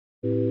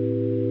For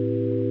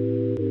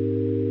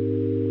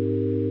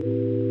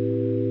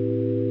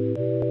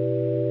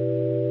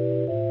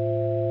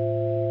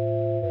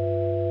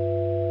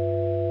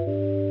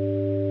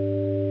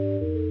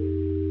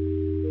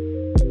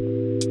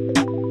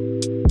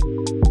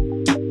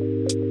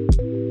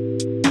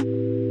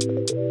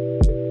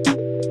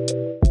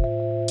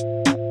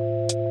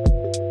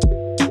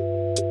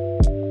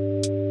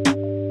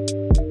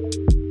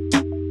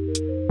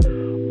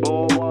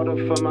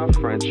my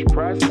French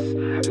press,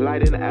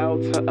 light an L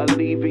to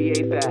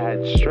alleviate the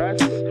head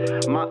stress.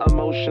 My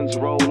emotions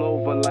roll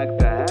over like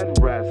the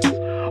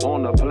headrest.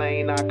 On a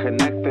plane I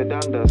connected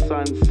under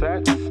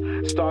sunsets.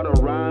 Start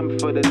a rhyme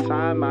for the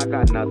time I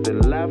got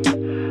nothing left.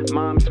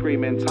 Mom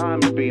screaming,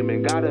 time's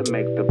beaming, gotta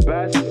make the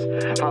best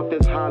out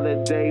this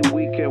holiday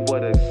weekend.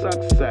 What a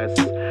success.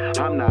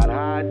 I'm not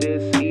high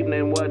this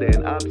evening, what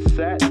an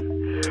upset.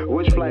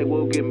 Which flight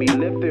will get me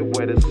lifted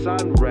where the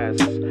sun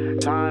rests?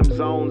 Time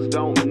zones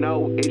don't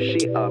know if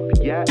she up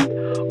yet.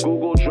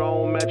 Google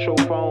drone, metro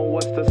phone,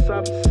 what's the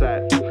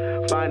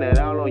subset? Find it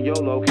out on your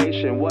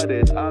location, what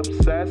is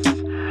obsessed?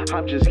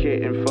 I'm just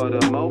kidding for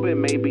the moment,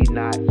 maybe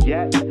not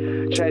yet.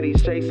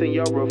 Chetty's chasing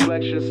your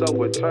reflection,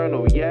 so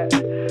eternal yet.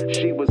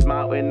 She was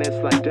mountainous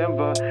like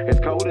Denver. It's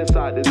cold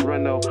inside this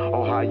rental.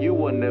 Oh, how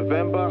you in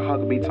November?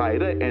 Hug me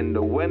tighter in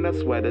the winter.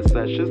 Sweater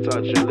sessions,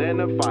 touch your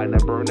linen, find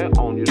and burn it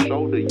on your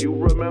shoulder. You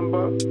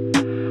remember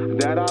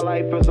that our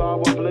life is all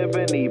worth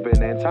living,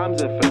 even in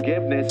times of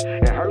forgiveness.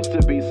 It hurts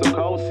to be so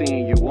cold,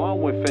 seeing you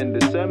on within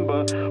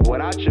December.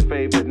 Without your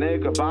favorite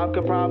nigga, Bob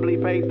could probably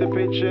paint the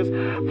pictures.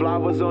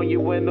 Flowers on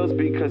your windows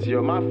because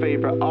you're my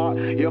favorite art.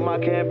 You're my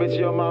canvas,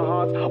 you're my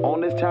heart.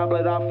 On this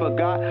tablet I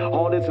forgot.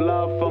 All this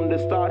love from the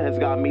start has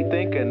got me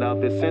thinking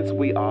of this since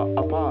we are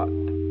apart.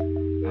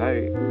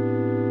 Hey.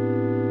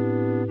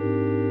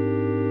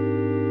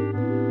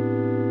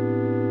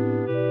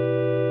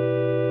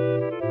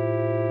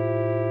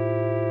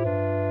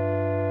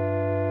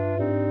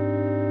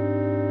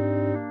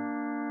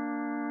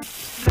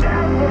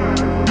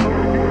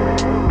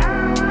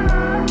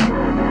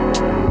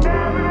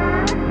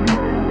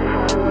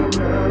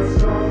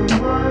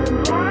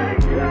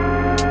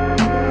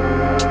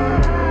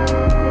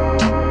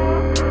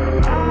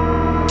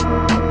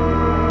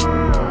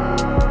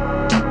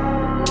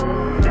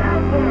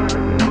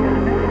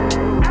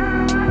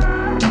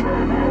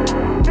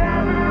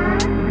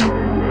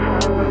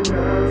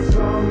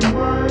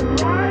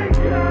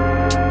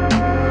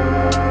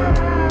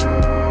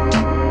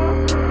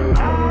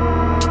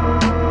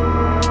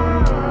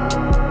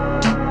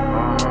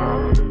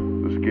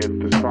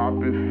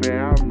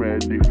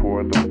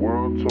 For the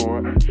world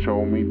tour,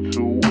 show me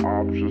two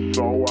options,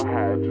 so I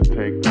had to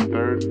take the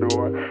third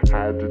door.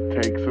 Had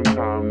to take some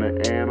time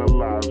to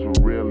analyze what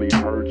really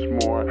hurts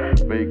more.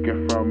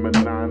 Making from a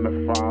 9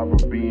 to 5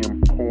 or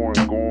being poor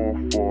and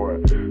going for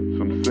it.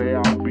 Some say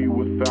I'll be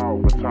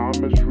without, but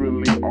time is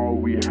really all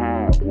we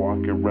have.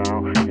 Walking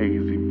around,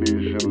 hazy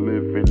vision,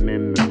 living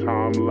in the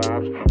time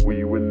lapse.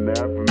 We were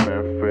never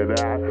meant for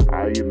that.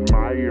 I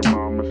admire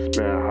mama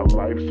spent her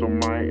life so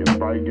my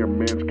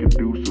environment's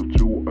conducive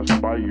to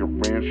aspiring.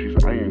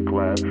 She's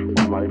ironclad.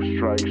 When life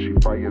strikes, she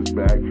fires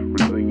back,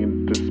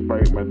 resilient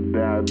despite my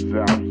dad's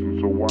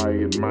absence. So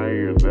I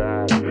admire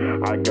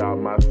that. I got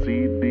my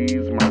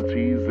CDs, my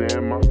T's,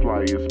 and my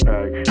flyers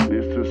packed.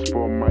 This is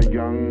for my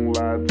young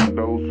lads and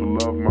those who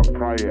love my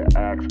prior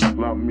acts.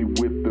 Lump me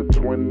with the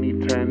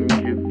 2010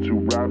 kid to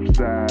rap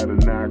sad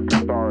and act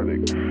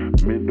cathartic.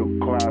 Middle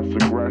class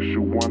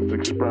aggression once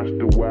expressed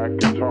the whack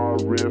guitar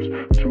riffs.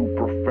 Too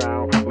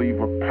profound, leave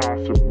a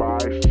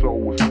passerby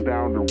so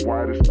astounded.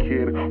 Why this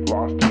kid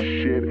lost his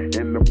shit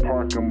in the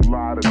parking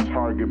lot of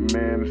Target,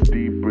 man, it's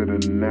deeper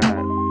than that.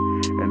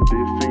 And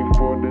this ain't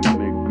for the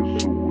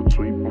niggas who will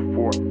tweet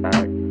before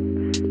act.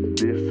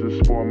 This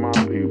is for my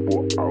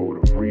people out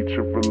of reach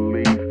of relief.